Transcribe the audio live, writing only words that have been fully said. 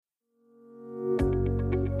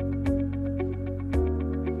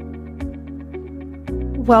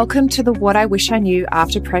Welcome to the What I Wish I Knew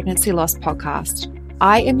After Pregnancy Loss podcast.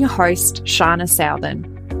 I am your host, Shana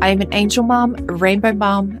Southern. I am an angel mum, a rainbow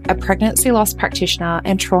mum, a pregnancy loss practitioner,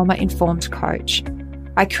 and trauma-informed coach.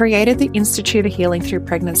 I created the Institute of Healing Through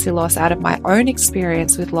Pregnancy Loss out of my own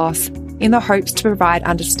experience with loss in the hopes to provide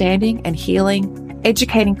understanding and healing,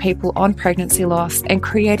 educating people on pregnancy loss, and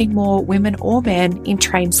creating more women or men in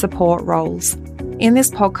trained support roles. In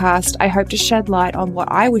this podcast, I hope to shed light on what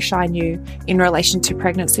I wish I knew in relation to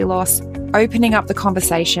pregnancy loss, opening up the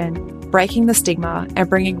conversation, breaking the stigma, and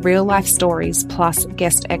bringing real-life stories plus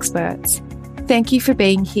guest experts. Thank you for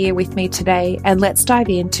being here with me today, and let's dive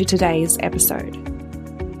into today's episode.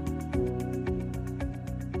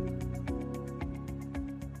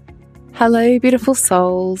 Hello, beautiful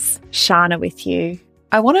souls. Shana with you.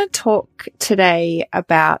 I want to talk today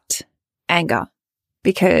about anger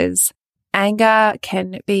because anger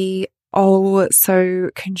can be so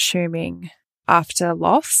consuming after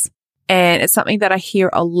loss. And it's something that I hear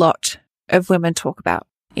a lot of women talk about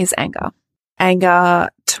is anger. Anger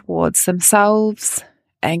towards themselves,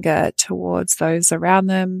 anger towards those around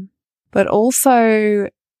them, but also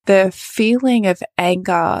the feeling of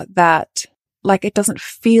anger that it doesn't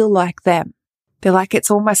feel like them. They're like, it's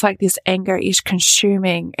almost like this anger is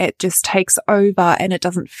consuming. It just takes over and it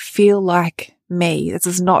doesn't feel like me. This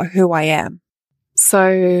is not who I am.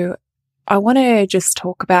 So I want to just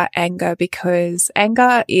talk about anger because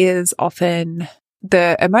anger is often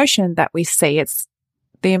the emotion that we see. It's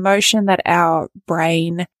the emotion that our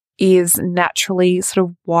brain is naturally sort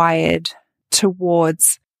of wired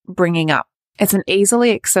towards bringing up. It's an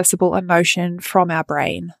easily accessible emotion from our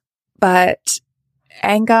brain, but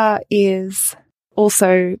anger is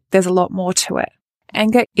also, there's a lot more to it.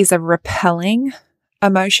 Anger is a repelling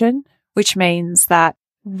emotion, which means that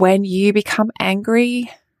when you become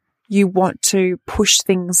angry, you want to push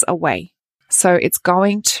things away. So it's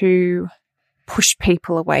going to push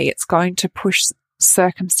people away. It's going to push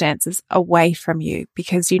circumstances away from you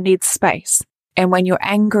because you need space. And when you're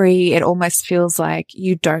angry, it almost feels like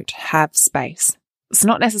you don't have space. It's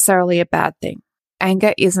not necessarily a bad thing.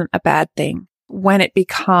 Anger isn't a bad thing. When it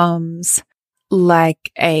becomes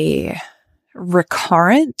like a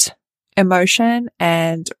recurrent emotion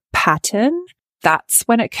and pattern, that's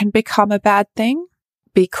when it can become a bad thing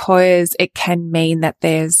because it can mean that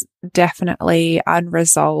there's definitely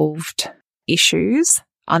unresolved issues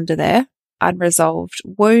under there, unresolved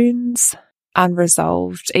wounds,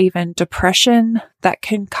 unresolved even depression that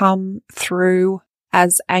can come through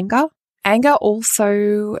as anger. Anger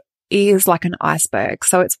also is like an iceberg.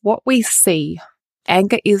 So it's what we see.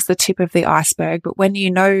 Anger is the tip of the iceberg, but when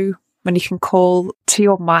you can call to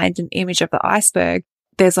your mind an image of the iceberg,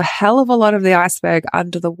 there's a hell of a lot of the iceberg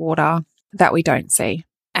under the water that we don't see.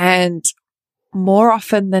 And more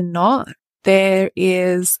often than not, there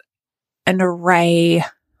is an array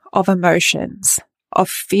of emotions, of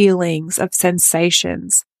feelings, of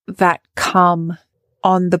sensations that come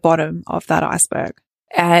on the bottom of that iceberg.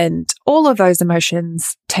 And all of those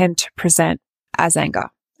emotions tend to present as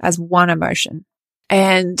anger, as one emotion.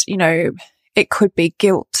 And, it could be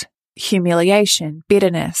guilt, humiliation,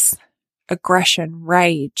 bitterness, aggression,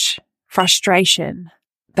 rage, frustration,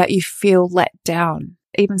 that you feel let down,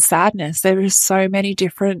 even sadness. There are so many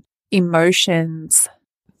different emotions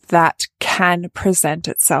that can present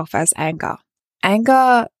itself as anger.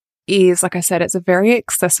 Anger is, like I said, it's a very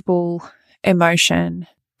accessible emotion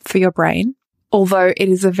for your brain, although it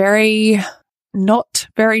is a not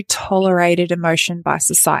very tolerated emotion by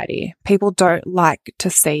society. People don't like to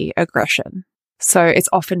see aggression, so it's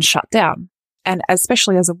often shut down. And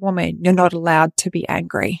especially as a woman, you're not allowed to be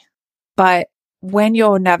angry. But when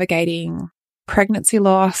you're navigating pregnancy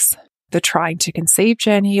loss, the trying to conceive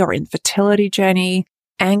journey or infertility journey,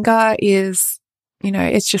 anger is,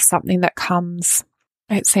 it's just something that comes.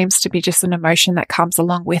 It seems to be just an emotion that comes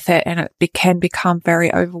along with it, and it can become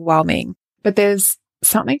very overwhelming. But there's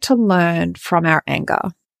something to learn from our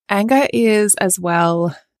anger. Anger is as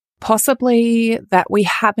well possibly that we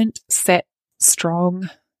haven't set strong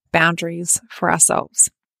boundaries for ourselves.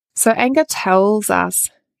 So anger tells us,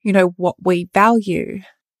 what we value.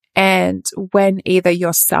 And when either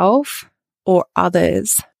yourself or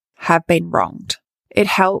others have been wronged, it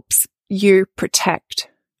helps you protect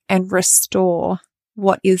and restore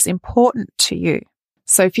what is important to you.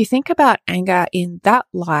 So if you think about anger in that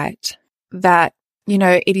light, that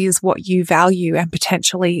it is what you value and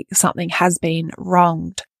potentially something has been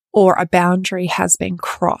wronged or a boundary has been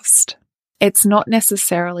crossed. It's not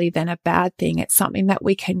necessarily then a bad thing. It's something that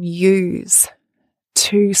we can use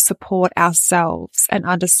to support ourselves and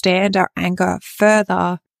understand our anger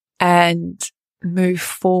further and move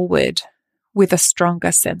forward with a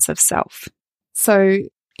stronger sense of self. So,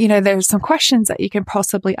 there's some questions that you can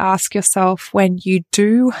possibly ask yourself when you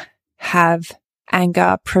do have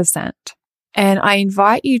anger present. And I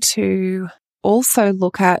invite you to also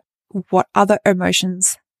look at what other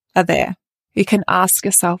emotions are there. You can ask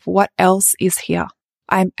yourself, what else is here?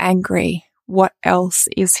 I'm angry. What else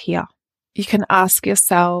is here? You can ask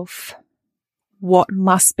yourself, what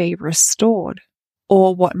must be restored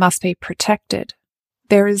or what must be protected?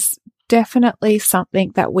 There is definitely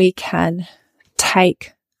something that we can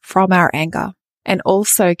take from our anger and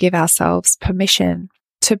also give ourselves permission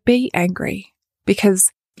to be angry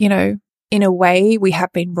because, in a way we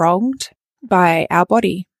have been wronged by our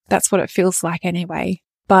body. That's what it feels like anyway.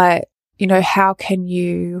 But, how can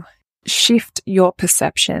you shift your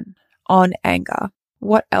perception on anger?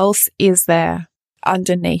 What else is there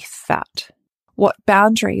underneath that? What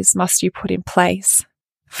boundaries must you put in place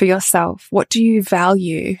for yourself? What do you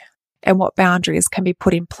value and what boundaries can be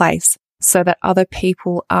put in place so that other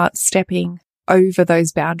people aren't stepping over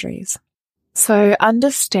those boundaries? So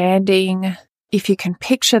understanding, if you can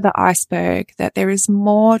picture the iceberg, that there is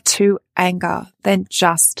more to anger than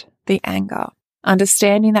just the anger.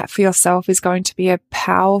 Understanding that for yourself is going to be a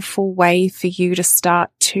powerful way for you to start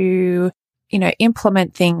to,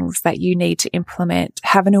 implement things that you need to implement,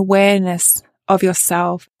 have an awareness of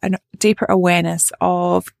yourself, a deeper awareness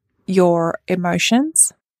of your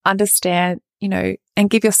emotions, understand, and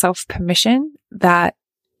give yourself permission that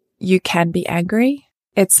you can be angry.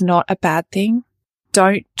 It's not a bad thing.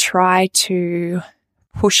 Don't try to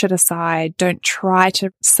push it aside. Don't try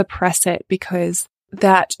to suppress it because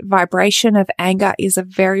that vibration of anger is a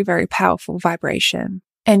very, very powerful vibration.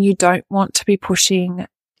 And you don't want to be pushing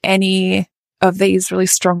any of these really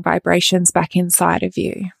strong vibrations back inside of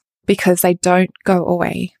you because they don't go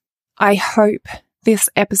away. I hope this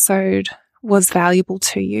episode was valuable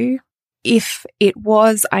to you. If it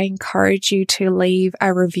was, I encourage you to leave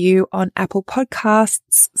a review on Apple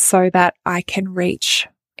Podcasts so that I can reach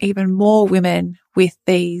even more women with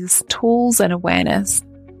these tools and awareness.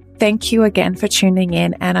 Thank you again for tuning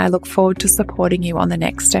in, and I look forward to supporting you on the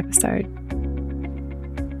next episode.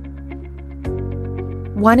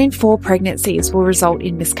 1 in 4 pregnancies will result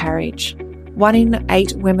in miscarriage. 1 in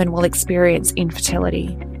 8 women will experience infertility.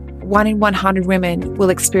 1 in 100 women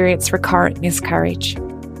will experience recurrent miscarriage.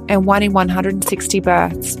 And 1 in 160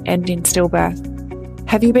 births end in stillbirth.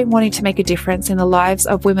 Have you been wanting to make a difference in the lives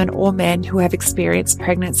of women or men who have experienced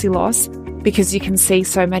pregnancy loss because you can see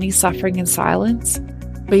so many suffering in silence,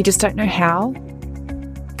 but you just don't know how?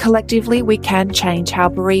 Collectively, we can change how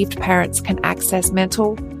bereaved parents can access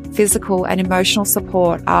mental, physical, and emotional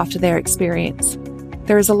support after their experience.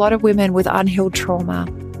 There is a lot of women with unhealed trauma,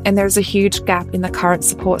 and there is a huge gap in the current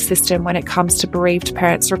support system when it comes to bereaved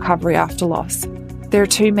parents' recovery after loss. There are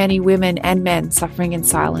too many women and men suffering in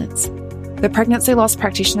silence. The Pregnancy Loss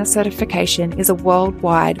Practitioner Certification is a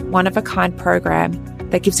worldwide, one-of-a-kind program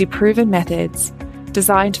that gives you proven methods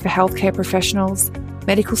designed for healthcare professionals,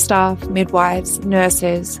 medical staff, midwives,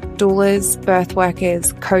 nurses, doulas, birth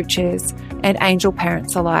workers, coaches, and angel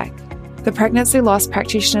parents alike. The Pregnancy Loss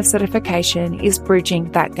Practitioner Certification is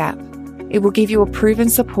bridging that gap. It will give you a proven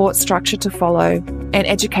support structure to follow and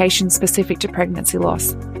education specific to pregnancy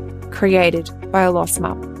loss, created by a loss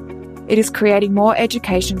mum. It is creating more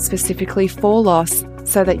education specifically for loss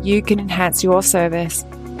so that you can enhance your service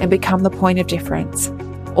and become the point of difference.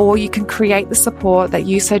 Or you can create the support that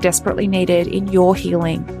you so desperately needed in your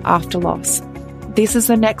healing after loss. This is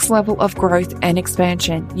the next level of growth and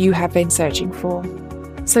expansion you have been searching for.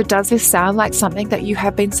 So does this sound like something that you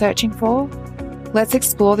have been searching for? Let's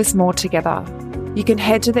explore this more together. You can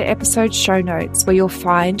head to the episode show notes where you'll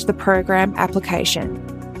find the program application,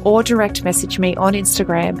 or direct message me on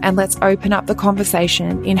Instagram and let's open up the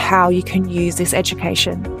conversation in how you can use this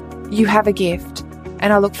education. You have a gift,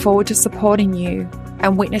 and I look forward to supporting you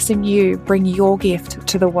and witnessing you bring your gift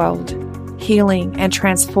to the world, healing and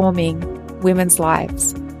transforming women's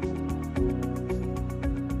lives.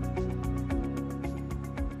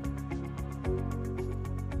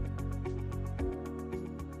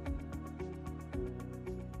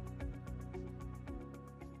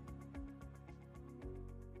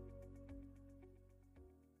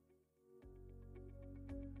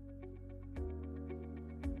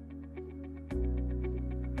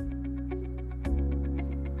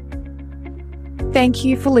 Thank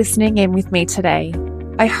you for listening in with me today.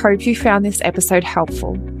 I hope you found this episode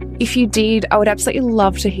helpful. If you did, I would absolutely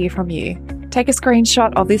love to hear from you. Take a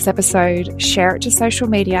screenshot of this episode, share it to social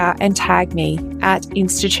media, and tag me at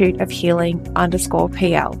Institute of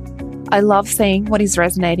Healing_PL. I love seeing what is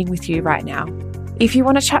resonating with you right now. If you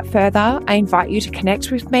want to chat further, I invite you to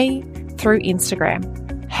connect with me through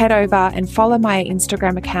Instagram. Head over and follow my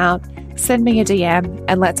Instagram account, send me a DM,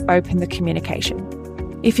 and let's open the communication.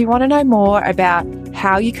 If you want to know more about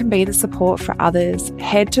how you can be the support for others,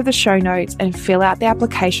 head to the show notes and fill out the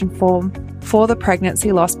application form for the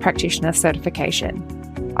Pregnancy Loss Practitioner certification.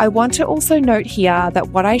 I want to also note here that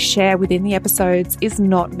what I share within the episodes is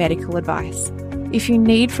not medical advice. If you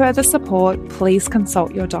need further support, please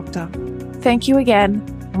consult your doctor. Thank you again.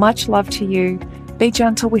 Much love to you. Be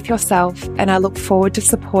gentle with yourself, and I look forward to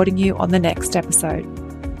supporting you on the next episode.